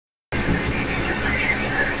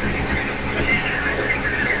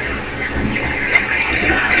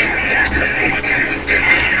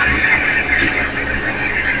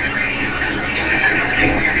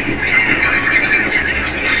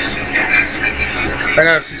I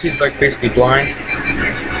know, since he's like basically blind.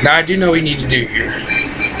 Now I do know what we need to do here.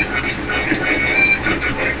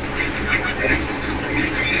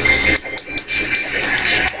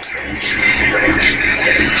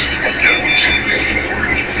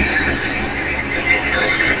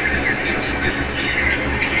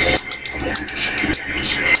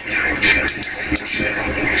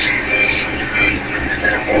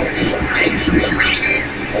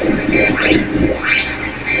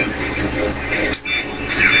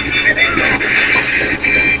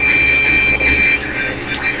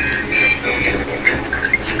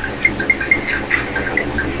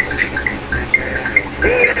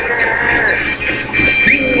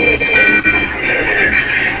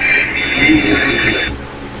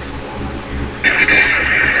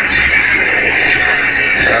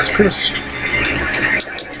 That's pretty much.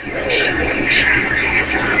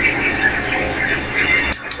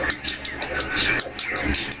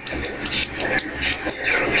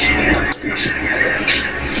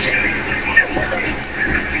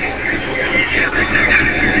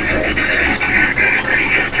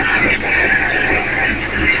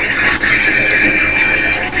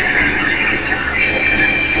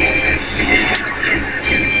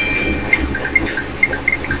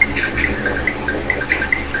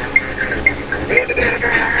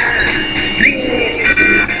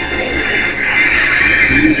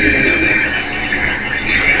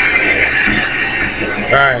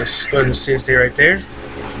 Alright, let's go ahead and stay right there.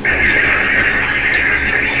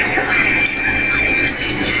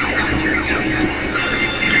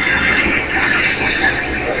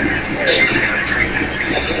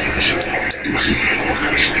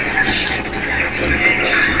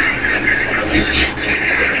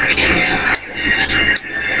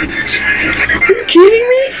 Are you kidding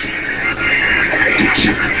me?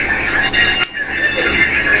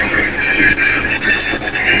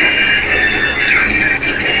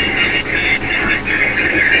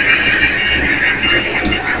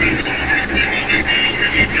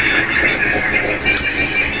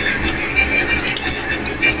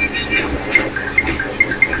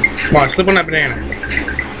 Come on, slip on that banana.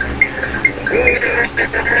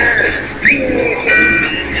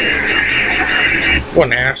 What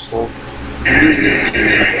an asshole.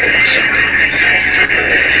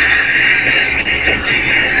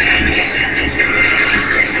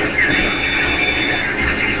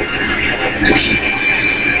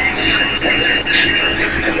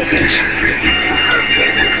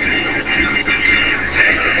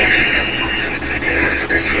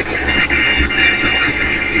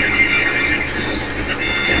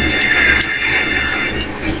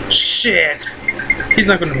 Shit! He's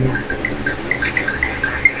not gonna move.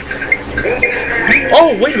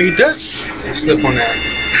 Oh, wait a minute, he does slip on that.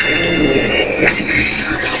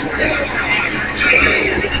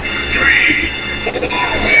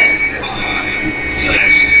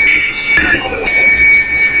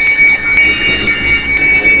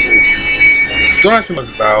 Don't ask me what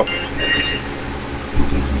it's about.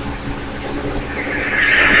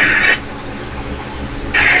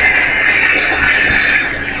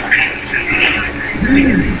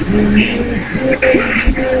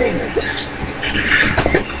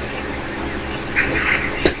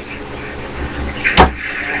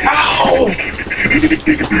 Ow!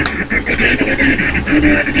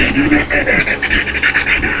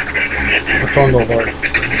 The phone don't work.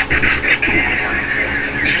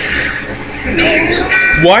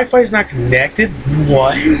 Wi-Fi is not connected?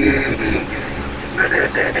 What?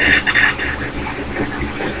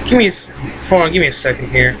 Hold on, give me a second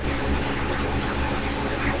here.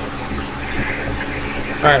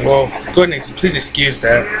 Alright, well, go ahead and please excuse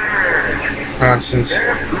that nonsense.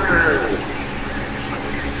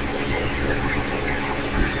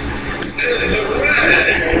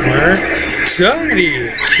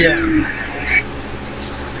 Dirty! Yeah.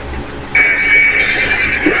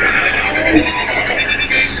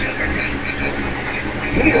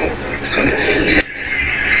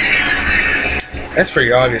 That's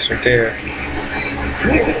pretty obvious right there.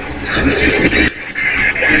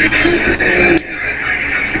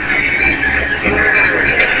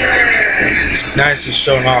 It's nice just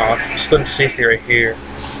showing off. Just go to safety right here.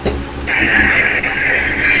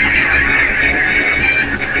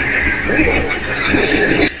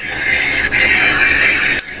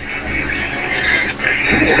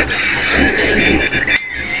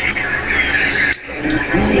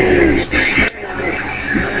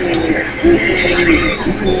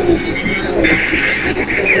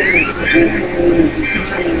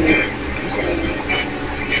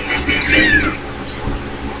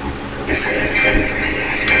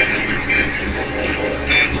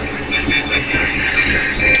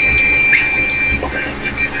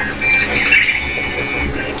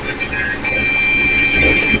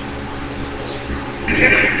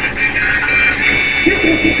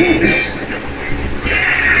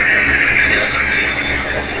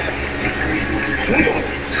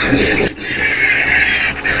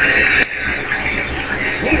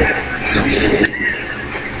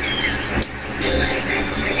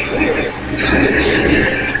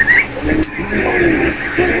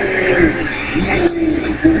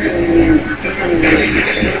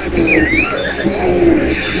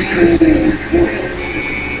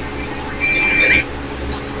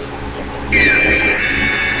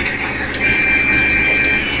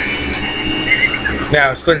 Now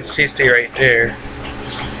let's go ahead and stay right there.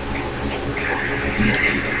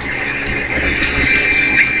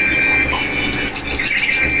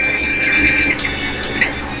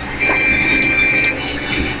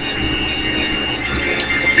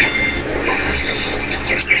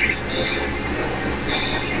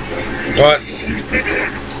 What?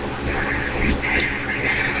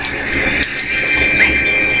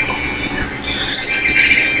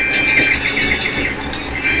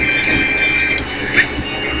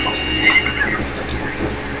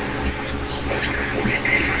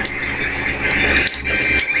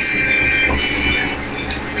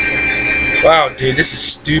 Wow, dude, this is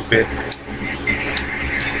stupid.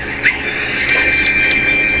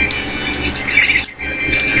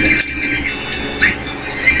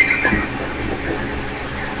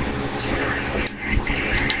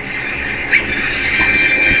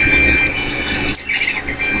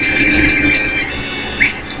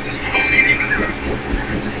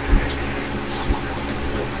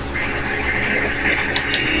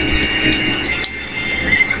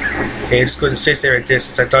 Okay, let's go ahead and stay right there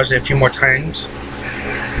since I dodged it a few more times.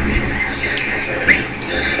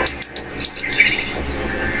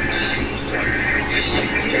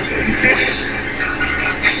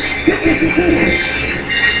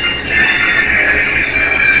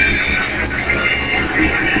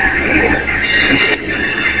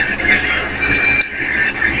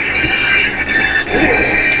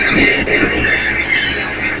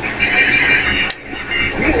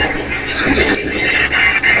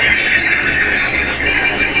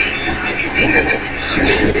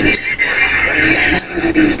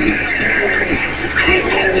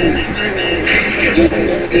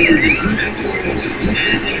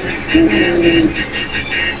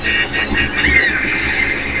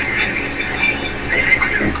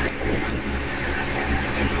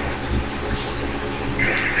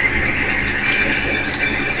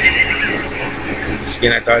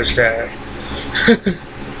 Again, I dodged that.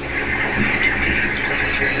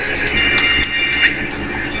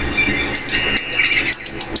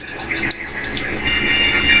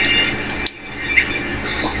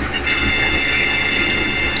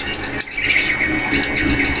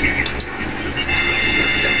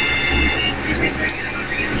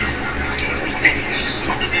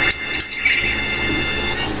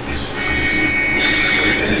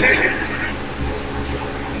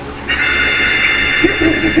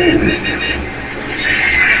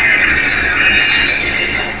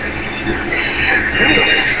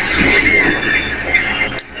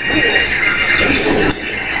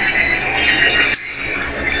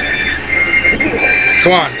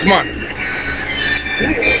 Come on, come on.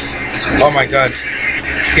 Oh my god.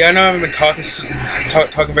 Yeah, I know I haven't been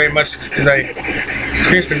talking very much because I've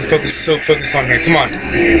been so focused on here. Come on.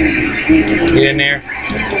 Get in there.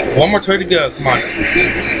 One more toy to go. Come on.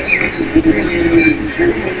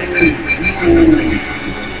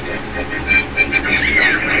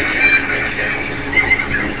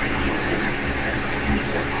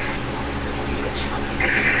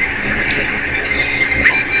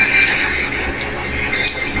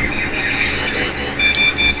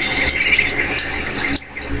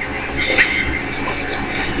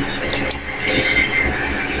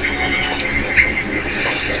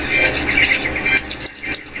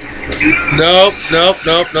 Nope, nope,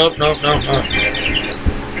 nope, nope, nope, nope, nope.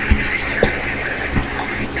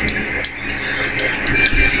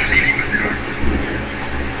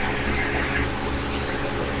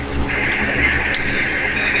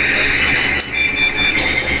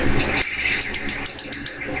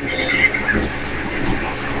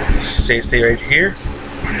 Stay right here.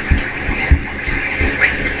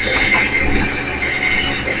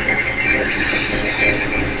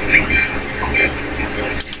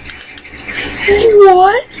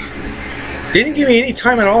 What? Didn't give me any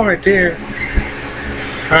time at all right there.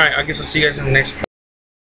 Alright, I guess I'll see you guys in the next part.